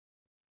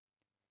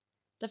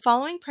The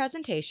following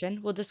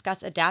presentation will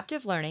discuss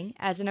adaptive learning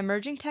as an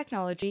emerging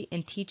technology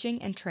in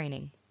teaching and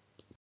training.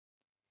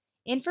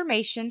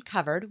 Information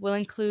covered will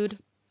include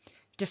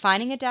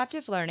defining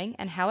adaptive learning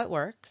and how it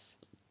works,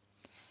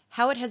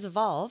 how it has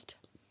evolved,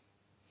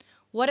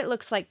 what it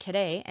looks like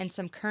today and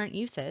some current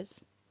uses,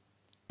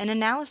 an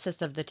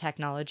analysis of the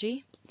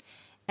technology,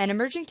 and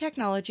emerging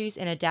technologies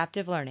in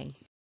adaptive learning.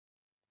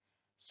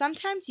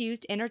 Sometimes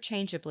used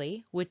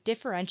interchangeably with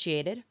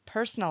differentiated,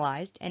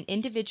 personalized, and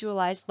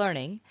individualized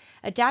learning,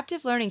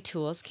 adaptive learning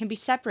tools can be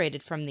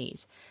separated from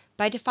these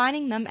by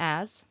defining them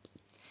as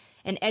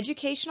an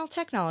educational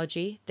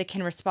technology that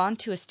can respond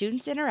to a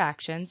student's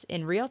interactions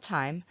in real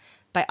time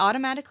by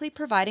automatically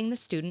providing the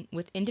student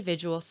with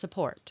individual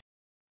support.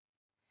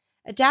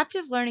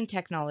 Adaptive learning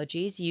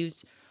technologies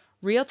use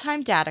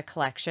real-time data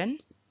collection,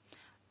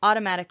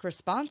 automatic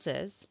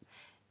responses,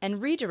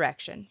 and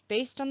redirection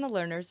based on the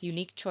learner's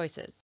unique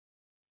choices.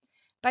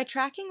 By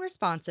tracking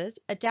responses,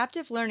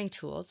 adaptive learning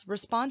tools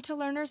respond to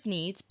learners'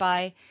 needs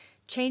by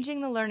changing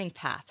the learning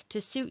path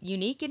to suit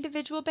unique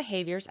individual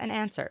behaviors and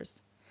answers.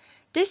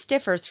 This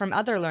differs from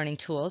other learning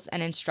tools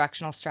and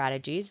instructional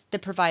strategies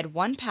that provide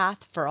one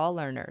path for all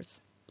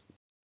learners.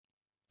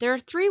 There are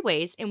three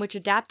ways in which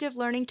adaptive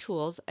learning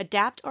tools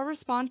adapt or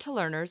respond to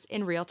learners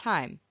in real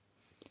time.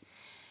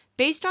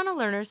 Based on a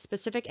learner's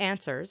specific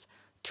answers,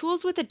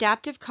 tools with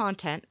adaptive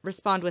content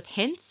respond with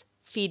hints,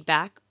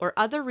 feedback, or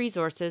other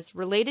resources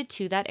related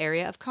to that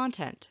area of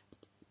content.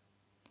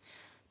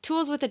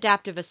 Tools with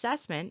adaptive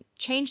assessment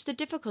change the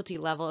difficulty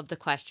level of the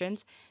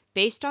questions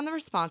based on the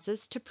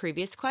responses to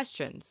previous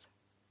questions.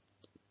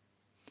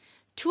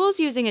 Tools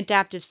using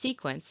adaptive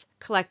sequence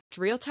collect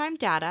real-time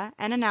data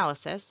and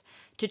analysis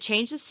to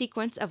change the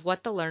sequence of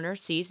what the learner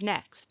sees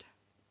next.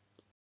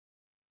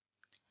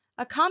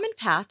 A common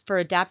path for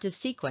adaptive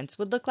sequence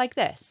would look like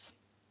this.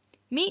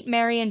 Meet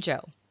Mary and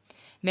Joe.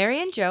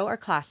 Mary and Joe are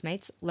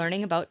classmates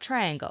learning about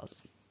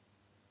triangles.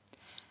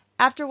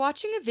 After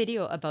watching a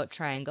video about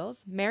triangles,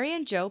 Mary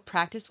and Joe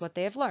practice what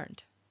they have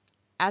learned.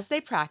 As they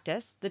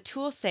practice, the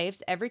tool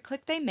saves every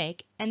click they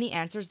make and the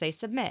answers they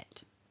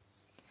submit.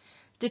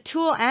 The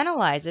tool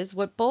analyzes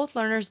what both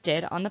learners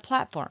did on the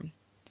platform.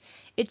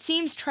 It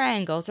seems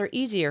triangles are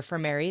easier for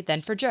Mary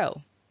than for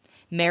Joe.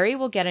 Mary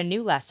will get a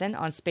new lesson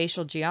on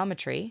spatial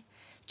geometry.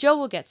 Joe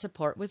will get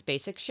support with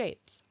basic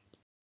shapes.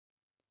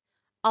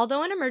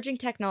 Although an emerging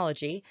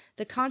technology,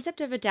 the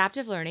concept of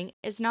adaptive learning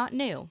is not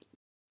new.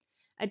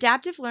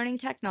 Adaptive learning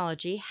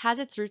technology has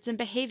its roots in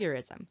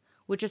behaviorism,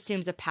 which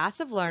assumes a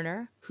passive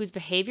learner whose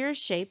behavior is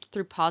shaped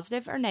through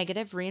positive or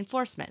negative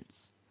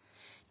reinforcements.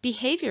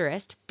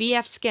 Behaviorist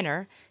B.F.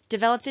 Skinner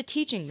developed a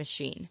teaching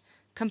machine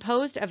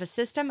composed of a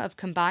system of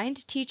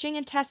combined teaching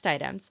and test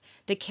items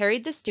that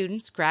carried the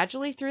students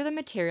gradually through the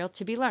material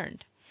to be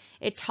learned.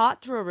 It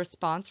taught through a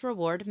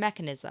response-reward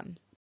mechanism.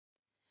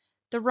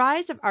 The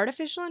rise of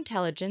artificial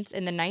intelligence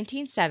in the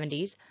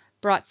 1970s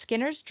brought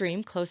Skinner's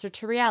dream closer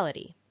to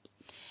reality.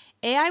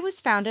 AI was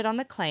founded on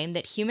the claim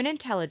that human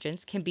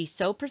intelligence can be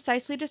so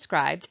precisely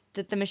described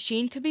that the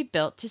machine could be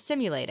built to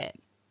simulate it.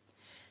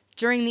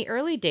 During the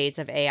early days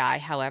of AI,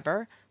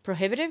 however,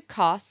 prohibitive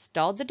costs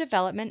stalled the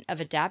development of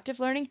adaptive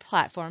learning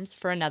platforms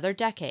for another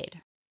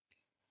decade.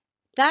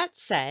 That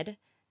said,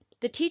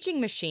 the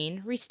teaching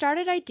machine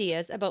restarted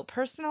ideas about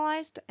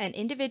personalized and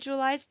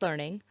individualized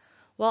learning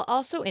while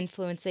also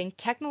influencing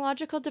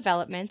technological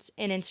developments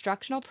in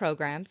instructional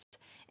programs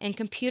and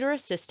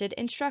computer-assisted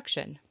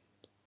instruction.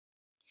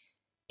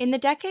 In the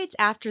decades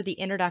after the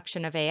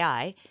introduction of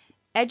AI,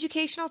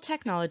 educational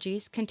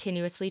technologies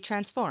continuously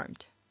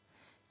transformed.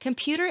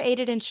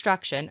 Computer-aided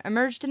instruction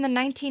emerged in the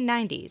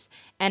 1990s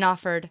and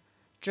offered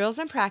drills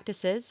and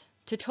practices,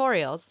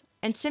 tutorials,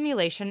 and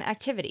simulation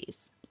activities.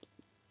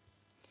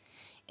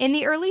 In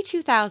the early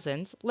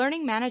 2000s,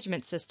 learning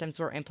management systems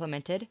were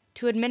implemented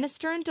to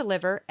administer and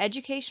deliver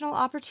educational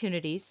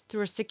opportunities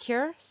through a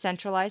secure,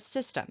 centralized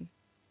system.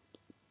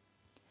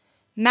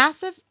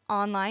 Massive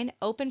online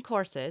open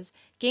courses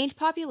gained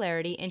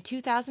popularity in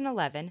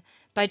 2011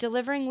 by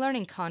delivering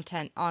learning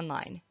content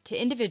online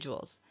to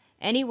individuals,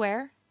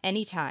 anywhere,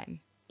 anytime.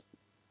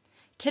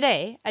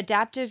 Today,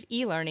 adaptive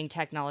e-learning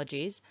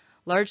technologies,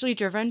 largely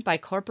driven by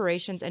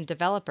corporations and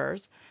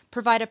developers,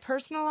 provide a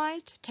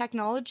personalized,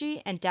 technology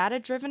and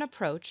data-driven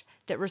approach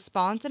that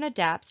responds and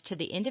adapts to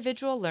the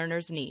individual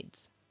learner's needs.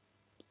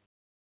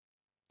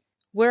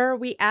 Where are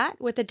we at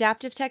with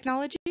adaptive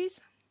technologies?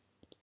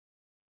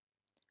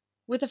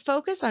 With a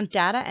focus on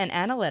data and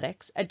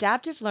analytics,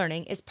 adaptive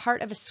learning is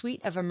part of a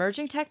suite of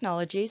emerging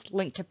technologies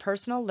linked to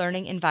personal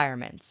learning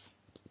environments.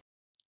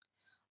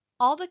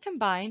 All the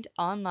combined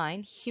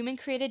online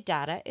human-created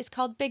data is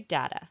called big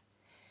data.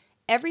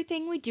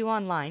 Everything we do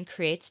online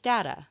creates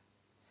data.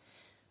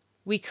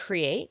 We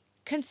create,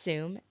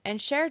 consume, and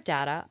share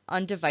data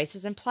on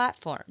devices and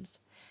platforms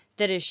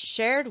that is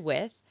shared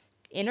with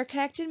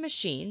interconnected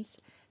machines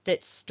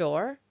that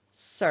store,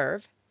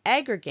 serve,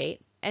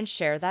 aggregate, and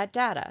share that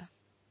data.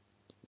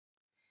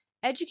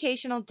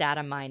 Educational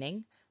data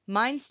mining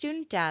mines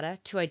student data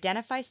to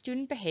identify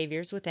student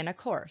behaviors within a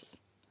course.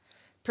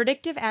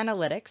 Predictive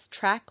analytics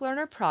track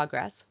learner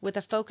progress with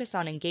a focus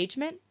on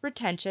engagement,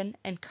 retention,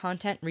 and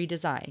content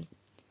redesign.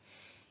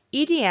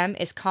 EDM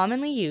is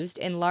commonly used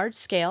in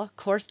large-scale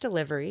course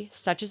delivery,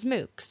 such as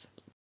MOOCs.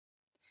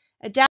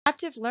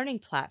 Adaptive learning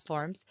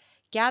platforms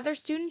gather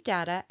student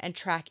data and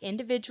track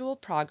individual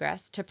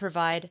progress to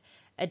provide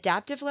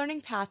adaptive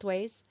learning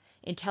pathways,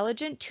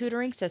 intelligent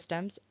tutoring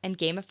systems, and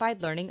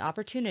gamified learning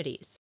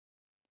opportunities.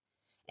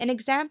 An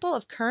example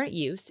of current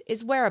use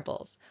is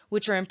wearables,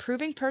 which are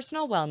improving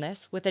personal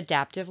wellness with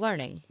adaptive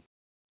learning.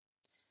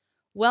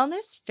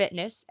 Wellness,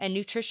 fitness, and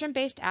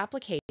nutrition-based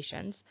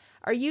applications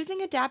are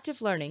using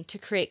adaptive learning to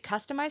create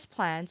customized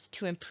plans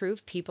to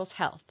improve people's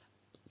health.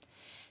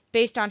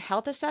 Based on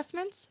health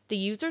assessments, the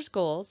user's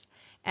goals,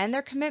 and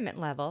their commitment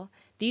level,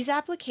 these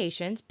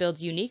applications build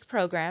unique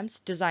programs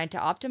designed to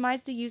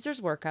optimize the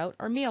user's workout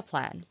or meal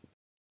plan.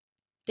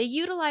 They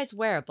utilize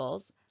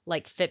wearables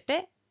like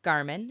Fitbit,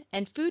 Garmin,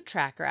 and food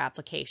tracker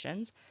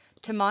applications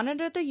to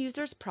monitor the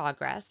user's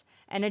progress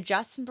and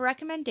adjust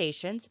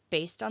recommendations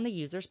based on the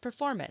user's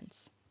performance.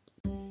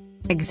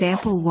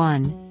 Example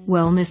 1.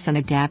 Wellness and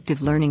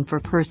adaptive learning for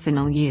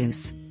personal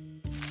use.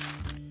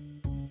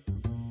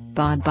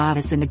 BODBOT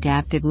is an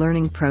adaptive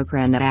learning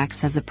program that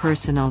acts as a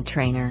personal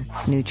trainer,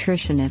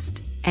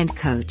 nutritionist, and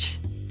coach.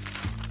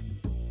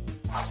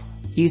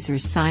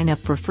 Users sign up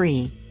for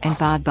free, and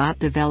BODBOT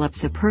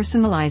develops a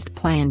personalized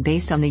plan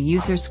based on the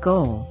user's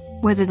goal,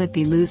 whether that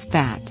be lose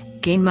fat,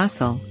 gain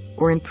muscle,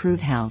 or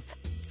improve health.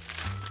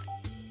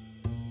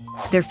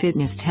 Their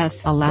fitness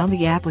tests allow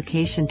the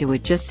application to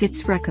adjust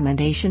its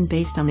recommendation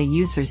based on the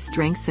user's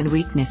strengths and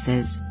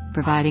weaknesses,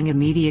 providing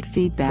immediate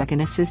feedback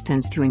and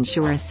assistance to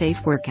ensure a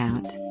safe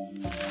workout.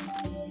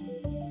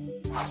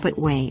 But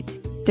wait,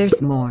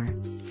 there's more.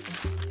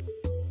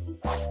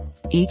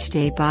 Each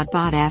day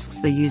BODBOT asks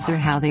the user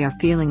how they are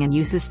feeling and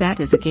uses that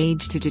as a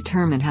gauge to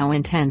determine how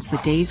intense the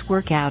day's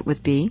workout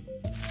would be.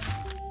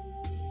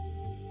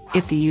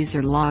 If the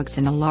user logs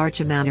in a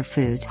large amount of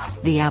food,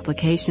 the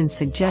application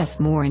suggests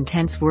more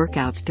intense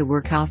workouts to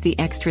work off the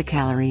extra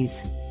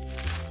calories.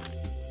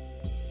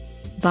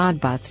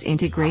 BODBOT's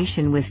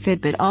integration with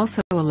Fitbit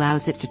also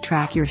allows it to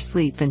track your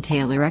sleep and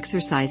tailor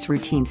exercise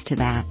routines to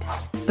that.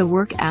 The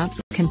workouts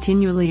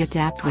continually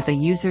adapt with the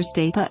user's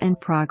data and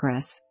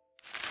progress.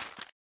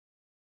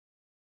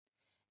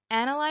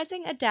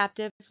 Analyzing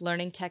adaptive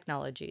learning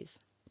technologies.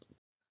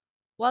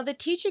 While the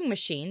teaching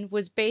machine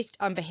was based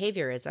on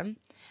behaviorism,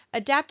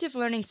 adaptive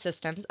learning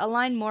systems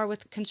align more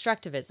with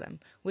constructivism,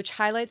 which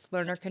highlights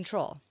learner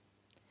control.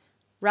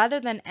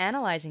 Rather than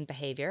analyzing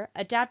behavior,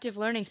 adaptive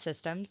learning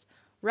systems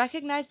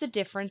recognize the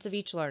difference of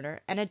each learner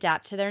and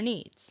adapt to their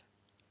needs.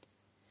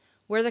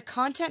 Where the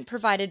content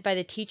provided by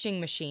the teaching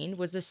machine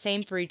was the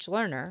same for each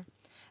learner,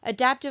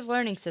 adaptive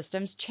learning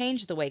systems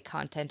change the way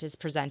content is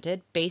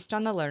presented based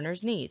on the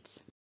learner's needs.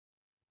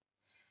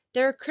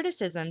 There are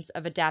criticisms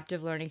of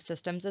adaptive learning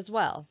systems as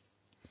well.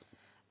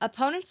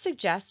 Opponents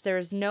suggest there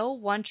is no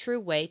one true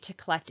way to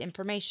collect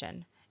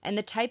information, and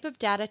the type of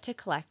data to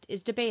collect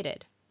is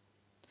debated.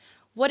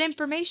 What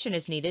information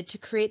is needed to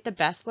create the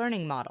best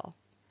learning model?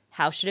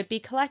 How should it be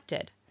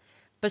collected?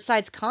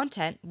 Besides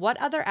content, what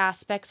other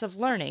aspects of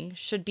learning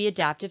should be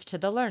adaptive to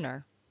the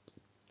learner?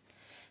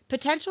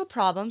 Potential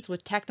problems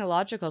with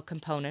technological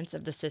components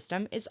of the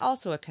system is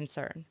also a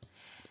concern,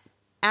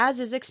 as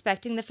is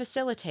expecting the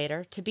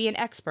facilitator to be an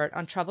expert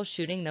on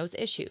troubleshooting those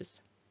issues.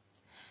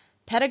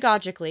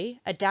 Pedagogically,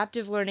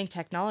 adaptive learning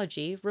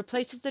technology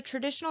replaces the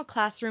traditional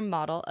classroom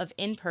model of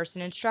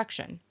in-person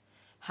instruction.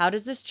 How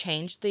does this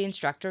change the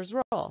instructor's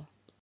role?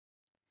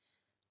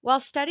 While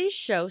studies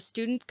show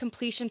student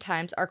completion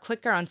times are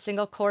quicker on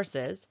single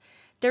courses,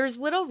 there is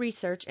little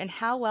research in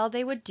how well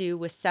they would do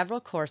with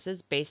several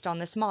courses based on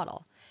this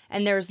model,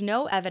 and there is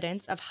no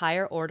evidence of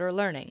higher order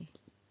learning.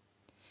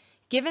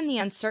 Given the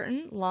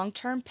uncertain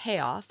long-term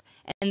payoff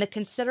and the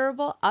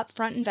considerable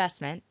upfront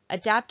investment,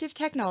 adaptive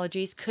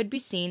technologies could be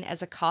seen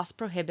as a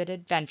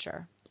cost-prohibitive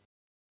venture.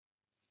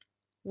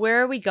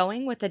 Where are we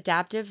going with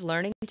adaptive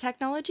learning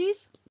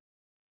technologies?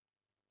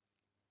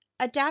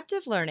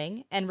 Adaptive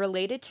learning and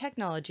related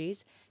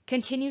technologies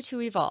continue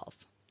to evolve.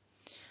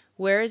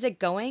 Where is it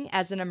going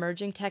as an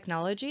emerging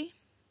technology?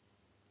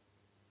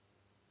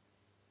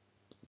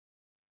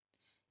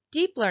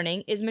 Deep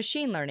learning is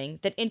machine learning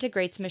that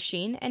integrates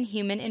machine and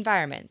human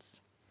environments.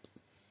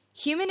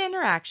 Human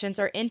interactions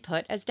are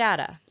input as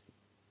data.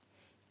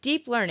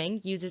 Deep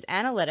learning uses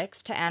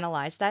analytics to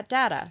analyze that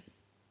data.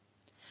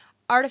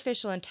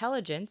 Artificial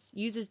intelligence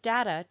uses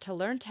data to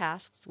learn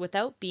tasks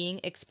without being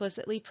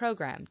explicitly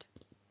programmed.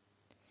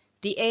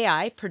 The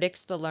AI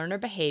predicts the learner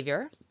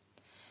behavior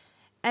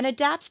and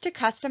adapts to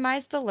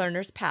customize the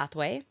learner's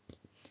pathway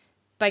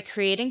by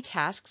creating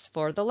tasks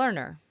for the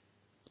learner.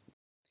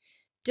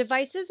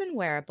 Devices and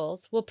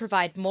wearables will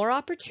provide more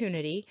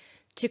opportunity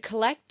to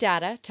collect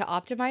data to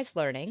optimize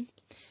learning.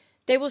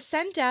 They will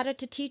send data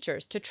to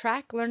teachers to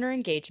track learner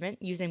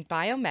engagement using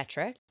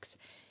biometrics,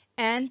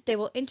 and they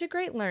will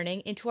integrate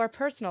learning into our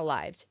personal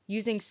lives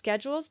using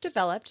schedules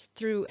developed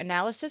through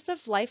analysis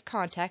of life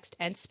context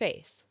and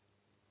space.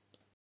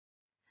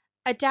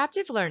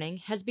 Adaptive learning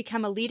has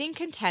become a leading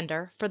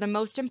contender for the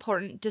most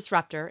important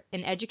disruptor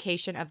in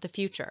education of the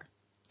future.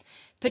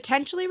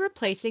 Potentially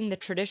replacing the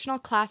traditional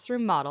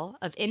classroom model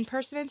of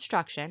in-person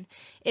instruction,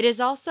 it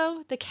is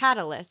also the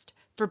catalyst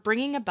for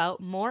bringing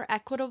about more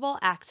equitable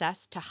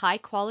access to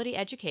high-quality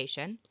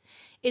education,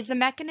 is the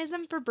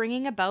mechanism for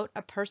bringing about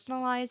a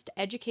personalized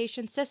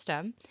education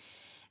system,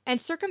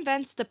 and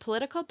circumvents the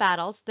political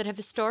battles that have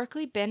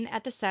historically been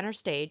at the center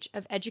stage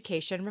of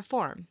education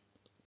reform.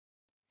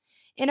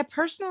 In a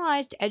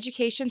personalized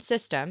education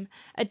system,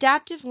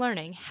 adaptive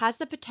learning has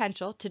the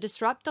potential to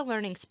disrupt the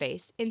learning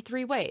space in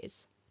three ways: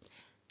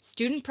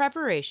 student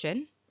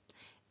preparation,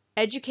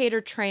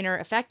 educator-trainer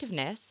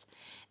effectiveness,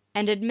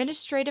 and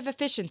administrative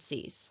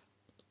efficiencies,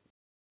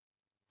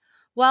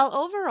 while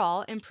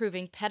overall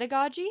improving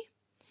pedagogy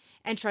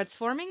and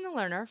transforming the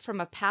learner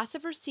from a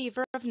passive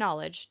receiver of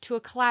knowledge to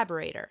a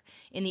collaborator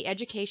in the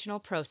educational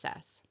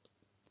process.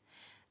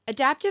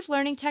 Adaptive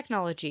learning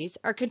technologies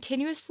are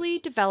continuously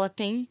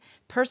developing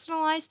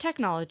personalized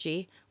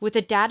technology with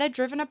a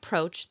data-driven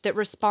approach that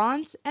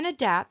responds and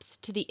adapts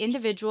to the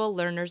individual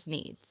learner's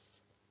needs.